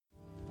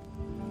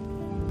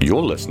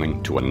You're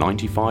listening to a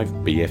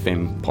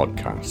 95BFM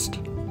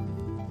podcast.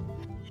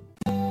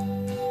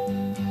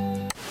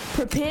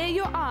 Prepare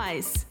your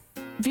eyes.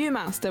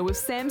 Viewmaster with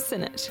Sam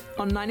Sinnott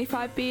on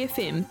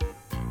 95BFM.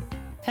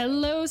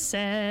 Hello,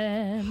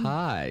 Sam.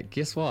 Hi,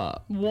 guess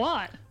what?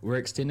 What? We're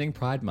extending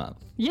Pride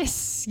Month.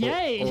 Yes,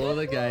 yay. All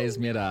the gays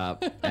met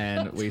up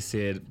and we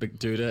said,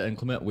 due to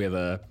inclement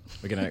weather,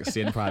 we're going to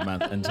extend Pride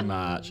Month into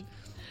March.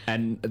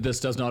 And this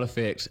does not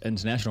affect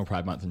International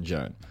Pride Month in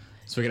June.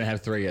 So we're going to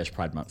have 3-ish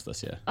Pride Months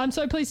this year. I'm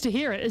so pleased to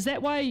hear it. Is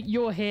that why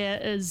your hair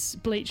is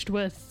bleached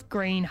with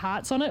green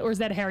hearts on it, or is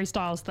that a Harry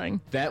Styles thing?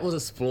 That was a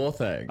Splore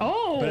thing.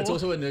 Oh. But it's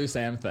also a new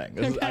Sam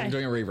thing. I'm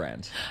doing a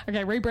rebrand.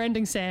 Okay,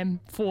 rebranding Sam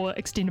for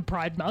extended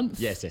Pride Month.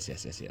 Yes. This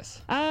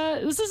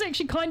is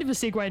actually kind of a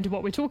segue into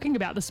what we're talking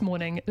about this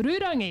morning.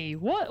 Rūrangi.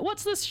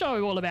 What's this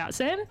show all about,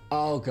 Sam?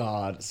 Oh,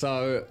 God.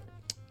 So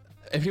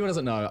if anyone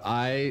doesn't know,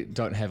 I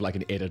don't have like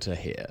an editor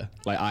here.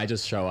 Like I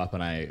just show up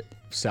and I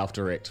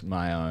self-direct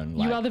my own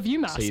You are the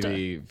Viewmaster.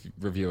 TV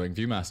reviewing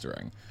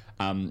Viewmastering.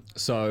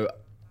 So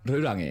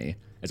Rūrangi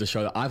is a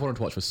show that I've wanted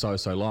to watch for so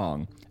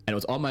long, and it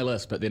was on my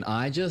list, but then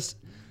I just,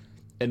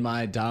 in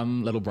my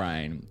dumb little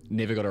brain,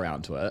 never got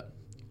around to it.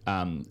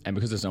 And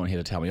because there's no one here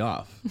to tell me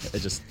off, it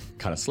just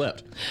kind of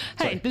slipped.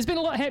 Hey, there's been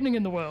a lot happening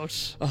in the world.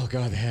 Oh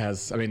God, there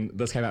has. I mean,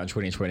 this came out in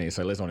 2020,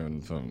 so let's not even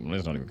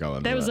go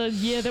into That was it. a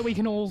year that we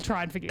can all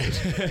try and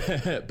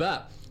forget.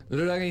 But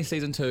Rūrangi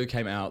Season 2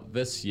 came out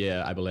this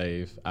year, I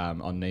believe,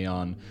 on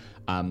Neon.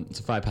 It's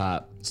a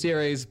 5-part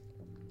series.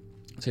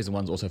 Season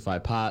 1's also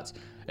 5 parts.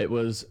 It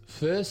was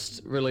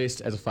first released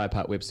as a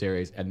 5-part web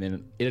series and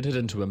then edited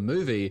into a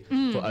movie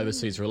for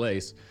overseas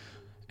release.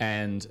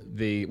 And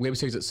the web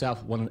series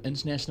itself won an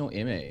international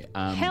Emmy.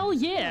 Hell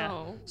yeah.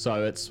 Oh.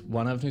 So it's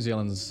one of New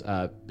Zealand's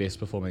best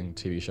performing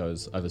TV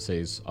shows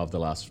overseas of the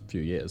last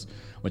few years,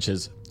 which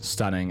is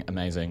stunning,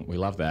 amazing. We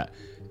love that.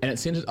 And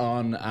it's centered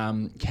on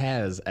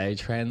Kaz, a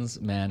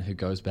trans man who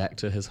goes back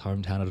to his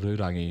hometown of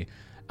Rūrangi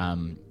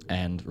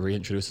and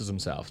reintroduces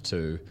himself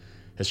to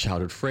his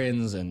childhood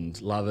friends and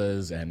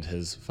lovers and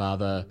his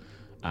father,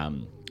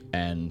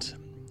 and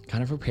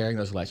kind of repairing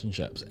those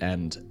relationships.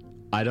 And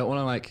I don't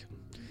want to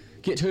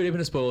get too deep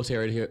into spoiler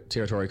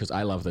territory because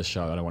I love this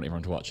show and I want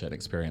everyone to watch it and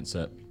experience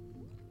it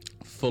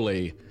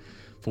fully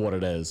for what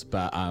it is.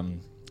 But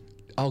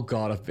oh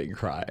God, I've been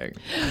crying.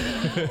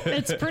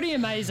 It's pretty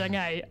amazing,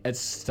 eh? It's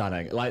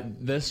stunning. Like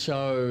this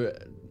show,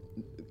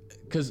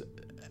 because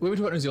when we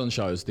talk about New Zealand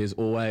shows, there's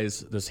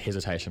always this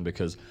hesitation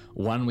because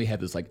one, we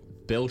have this like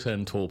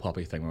built-in tall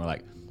poppy thing where we're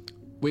like,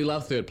 we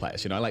love third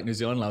place, like New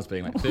Zealand loves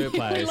being like third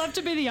place. We love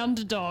to be the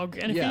underdog,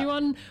 and if Yeah.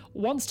 anyone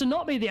wants to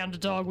not be the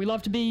underdog, we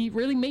love to be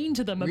really mean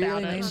to them about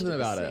Really mean it. to them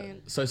about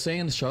it. So seeing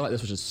a show like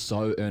this, which is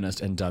so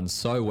earnest and done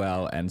so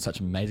well, and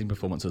such amazing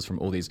performances from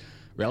all these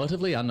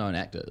relatively unknown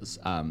actors,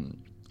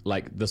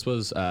 like this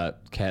was I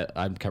can't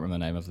remember the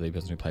name of the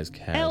person who plays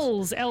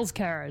Kaz. Els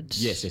Carriage.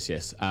 Yes.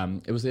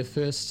 It was their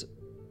first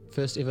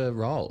ever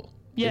role.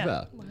 Yeah.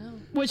 Ever. Wow.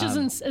 Which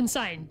is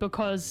insane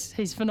because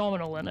he's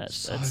phenomenal in it.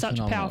 It's such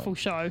phenomenal. a powerful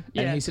show.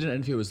 Yeah. And he said in an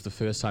interview it was the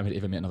first time he'd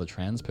ever met another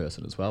trans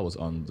person as well, was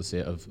on the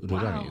set of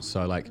Rūrangi. Wow.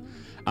 So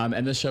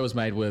and this show was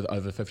made with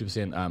over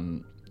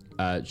 50%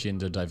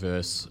 gender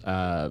diverse,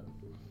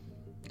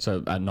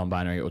 so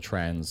non-binary or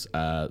trans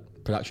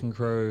production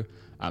crew.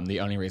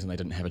 The only reason they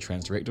didn't have a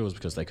trans director was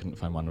because they couldn't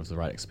find one with the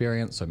right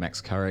experience. So Max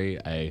Curry,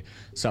 a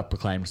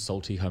self-proclaimed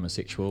salty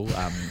homosexual,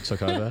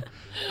 took over.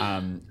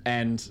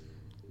 And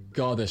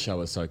God, this show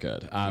was so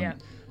good. Yeah.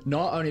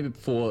 Not only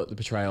for the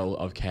portrayal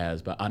of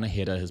Kaz, but Anna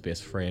Hedda, his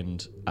best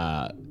friend,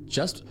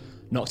 just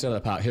knocks it out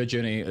of the park. Her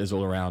journey is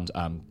all around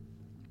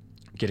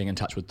getting in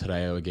touch with Te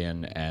Reo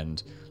again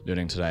and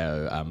learning Te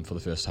Reo for the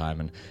first time.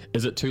 And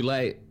is it too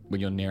late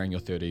when you're nearing your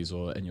 30s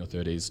or in your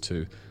 30s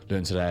to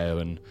learn Te Reo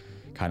and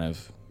kind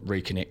of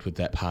reconnect with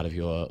that part of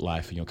your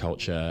life and your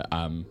culture?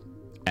 And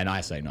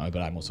I say no,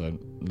 but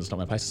it's not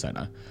my place to say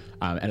no.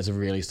 And it's a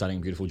really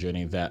stunning, beautiful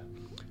journey that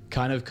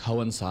kind of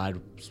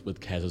coincides with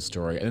Kaz's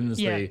story. And then there's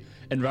the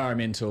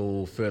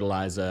environmental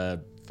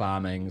fertilizer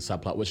farming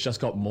subplot, which just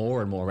got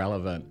more and more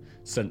relevant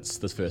since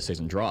this first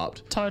season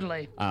dropped.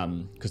 Totally.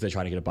 Because they're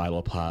trying to get a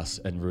bylaw passed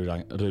in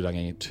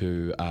Rūrangi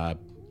to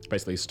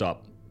basically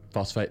stop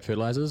phosphate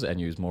fertilizers and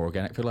use more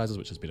organic fertilizers,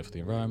 which is better for the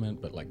environment.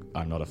 But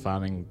I'm not a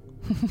farming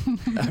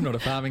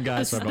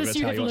guy, so I'm not going to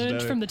tell you what to do. This you have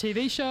learned from the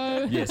TV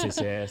show.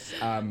 Yes.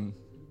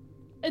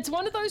 It's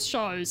one of those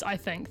shows, I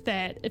think,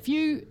 that if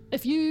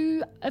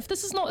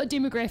this is not a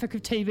demographic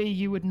of TV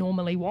you would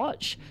normally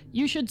watch,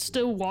 you should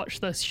still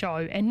watch this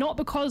show. And not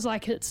because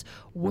it's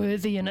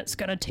worthy and it's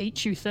going to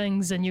teach you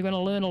things and you're going to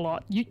learn a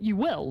lot. You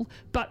will,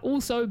 but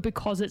also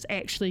because it's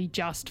actually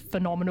just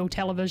phenomenal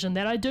television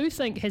that I do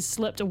think has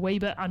slipped a wee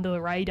bit under the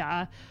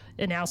radar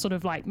in our sort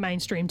of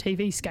mainstream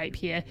TV scape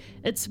here.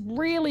 It's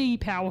really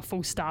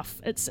powerful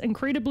stuff. It's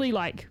incredibly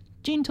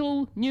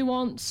gentle,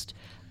 nuanced,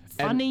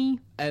 funny.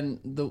 And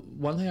the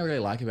one thing I really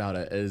like about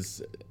it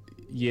is,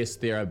 yes,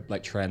 there are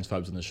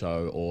transphobes in the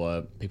show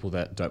or people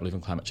that don't believe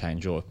in climate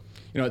change or,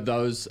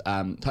 those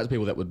types of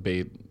people that would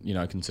be,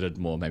 considered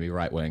more maybe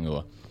right-wing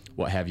or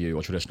what have you,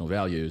 or traditional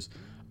values.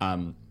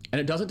 And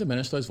it doesn't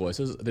diminish those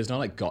voices. There's no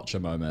like gotcha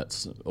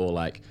moments or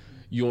like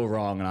you're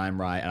wrong and I'm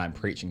right and I'm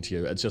preaching to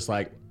you. It's just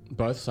like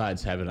both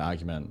sides have an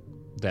argument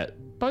that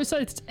both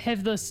sides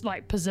have this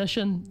like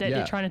position that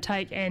they're trying to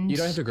take, and you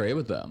don't have to agree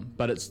with them,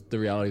 but it's the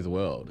reality of the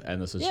world. And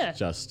this is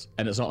just,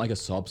 and it's not like a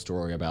sob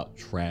story about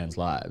trans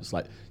lives.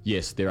 Like,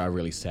 yes, there are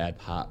really sad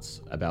parts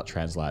about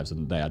trans lives,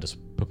 and they are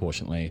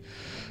disproportionately,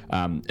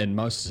 in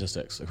most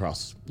statistics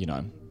across, you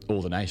know,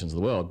 all the nations of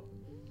the world,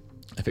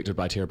 affected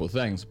by terrible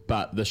things.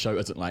 But the show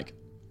isn't like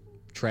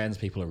trans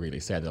people are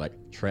really sad. They're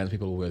like, trans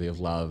people are worthy of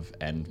love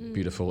and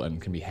beautiful and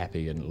can be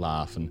happy and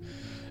laugh,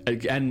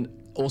 and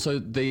also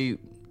the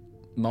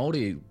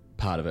Māori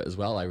part of it as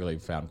well I really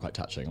found quite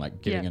touching,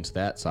 like getting into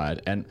that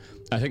side. And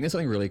I think there's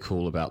something really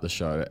cool about the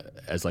show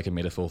as like a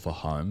metaphor for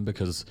home,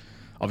 because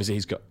obviously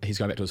he's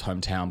going back to his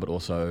hometown, but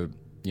also,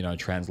 you know,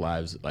 trans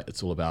lives, like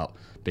it's all about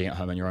being at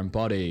home in your own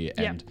body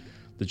and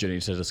the journey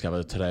to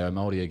discover Te Reo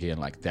Māori again.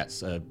 Like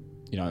that's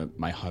you know,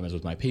 my home is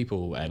with my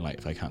people, and like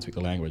if I can't speak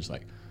the language,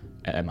 like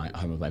am I at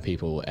home with my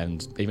people?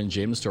 And even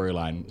Jem's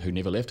storyline, who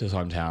never left his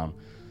hometown,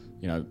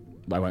 you know,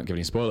 I won't give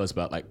any spoilers,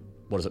 but like,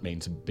 what does it mean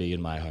to be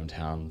in my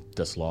hometown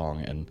this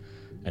long, and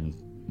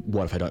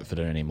what if I don't fit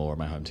in anymore in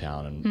my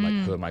hometown, and like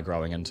who am I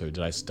growing into?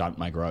 Did I stunt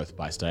my growth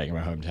by staying in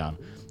my hometown?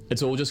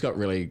 It's all just got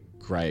really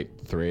great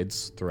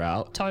threads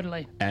throughout.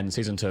 Totally. And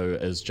season 2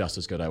 is just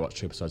as good. I watched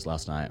 2 episodes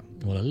last night.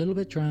 Well, a little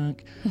bit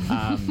drunk,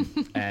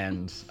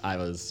 and I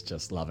was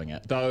just loving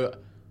it. Though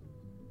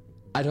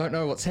I don't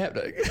know what's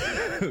happening.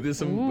 There's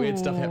some weird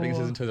stuff happening in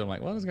season 2 that I'm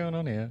like, what is going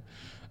on here?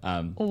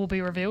 All will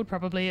be revealed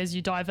probably as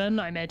you dive in,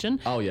 I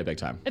imagine. Oh yeah, big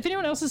time. If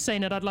anyone else has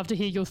seen it, I'd love to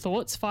hear your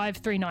thoughts.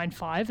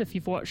 5395 if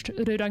you've watched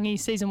Rūrangi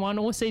season 1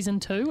 or season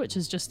 2, which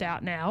is just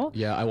out now.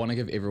 Yeah, I want to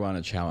give everyone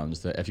a challenge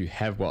that if you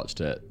have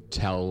watched it,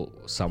 tell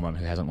someone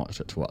who hasn't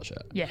watched it to watch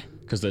it. Yeah.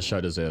 Because this show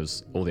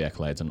deserves all the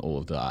accolades and all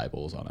of the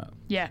eyeballs on it.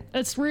 Yeah,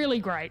 it's really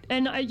great.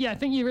 And I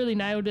think you really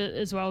nailed it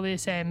as well there,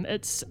 Sam.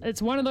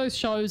 It's one of those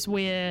shows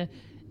where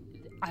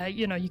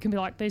you know, you can be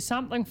like, there's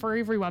something for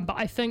everyone, but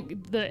I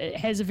think that it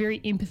has a very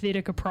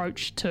empathetic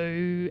approach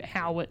to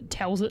how it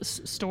tells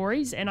its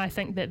stories, and I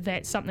think that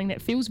that's something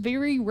that feels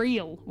very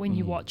real when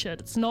you watch it.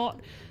 It's not,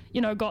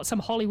 you know, got some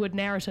Hollywood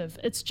narrative.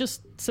 It's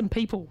just some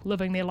people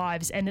living their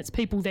lives, and it's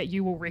people that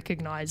you will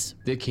recognise.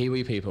 They're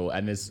Kiwi people,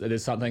 and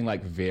there's something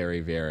like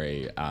very,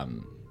 very...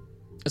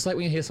 it's like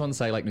when you hear someone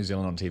say like New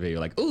Zealand on TV, you're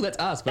like, oh, that's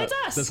us. But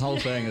that's us. This whole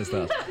thing is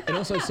this. And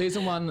also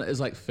season 1 is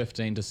like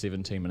 15 to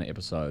 17 minute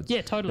episodes.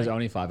 Yeah, totally. There's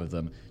only 5 of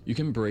them. You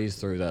can breeze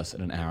through this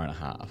in an hour and a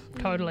half.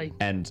 Totally.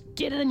 And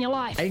get it in your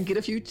life. And get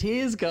a few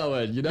tears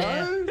going, you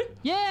know?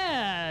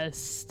 Yeah.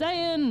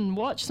 Stay in.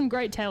 Watch some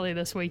great telly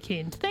this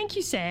weekend. Thank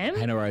you, Sam.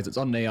 Hey, no worries. It's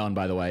on Neon,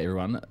 by the way,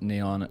 everyone.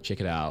 Neon, check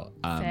it out.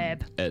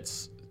 Fab.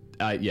 It's...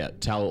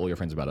 tell all your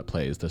friends about it,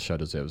 please. This show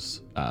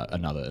deserves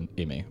another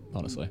Emmy,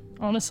 honestly.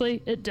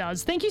 Honestly, it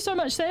does. Thank you so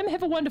much, Sam.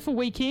 Have a wonderful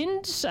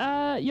weekend.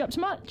 You up to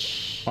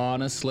much?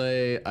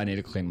 Honestly, I need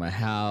to clean my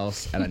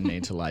house and I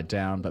need to lie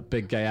down. But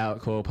big gay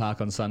out, Coral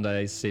Park on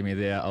Sunday. See me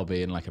there. I'll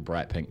be in like a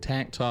bright pink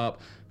tank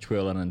top,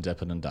 twirling and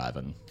dipping and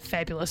diving.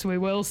 Fabulous. We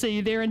will see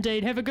you there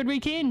indeed. Have a good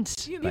weekend.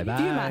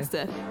 Bye-bye.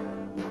 Viewmaster.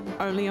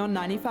 Only on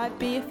 95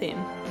 BFM.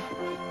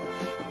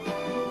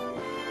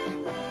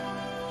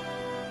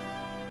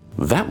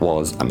 That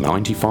was a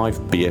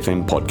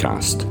 95BFM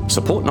podcast.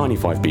 Support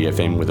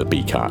 95BFM with a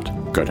B card.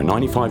 Go to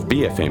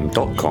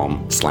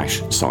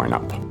 95BFM.com/sign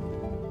up.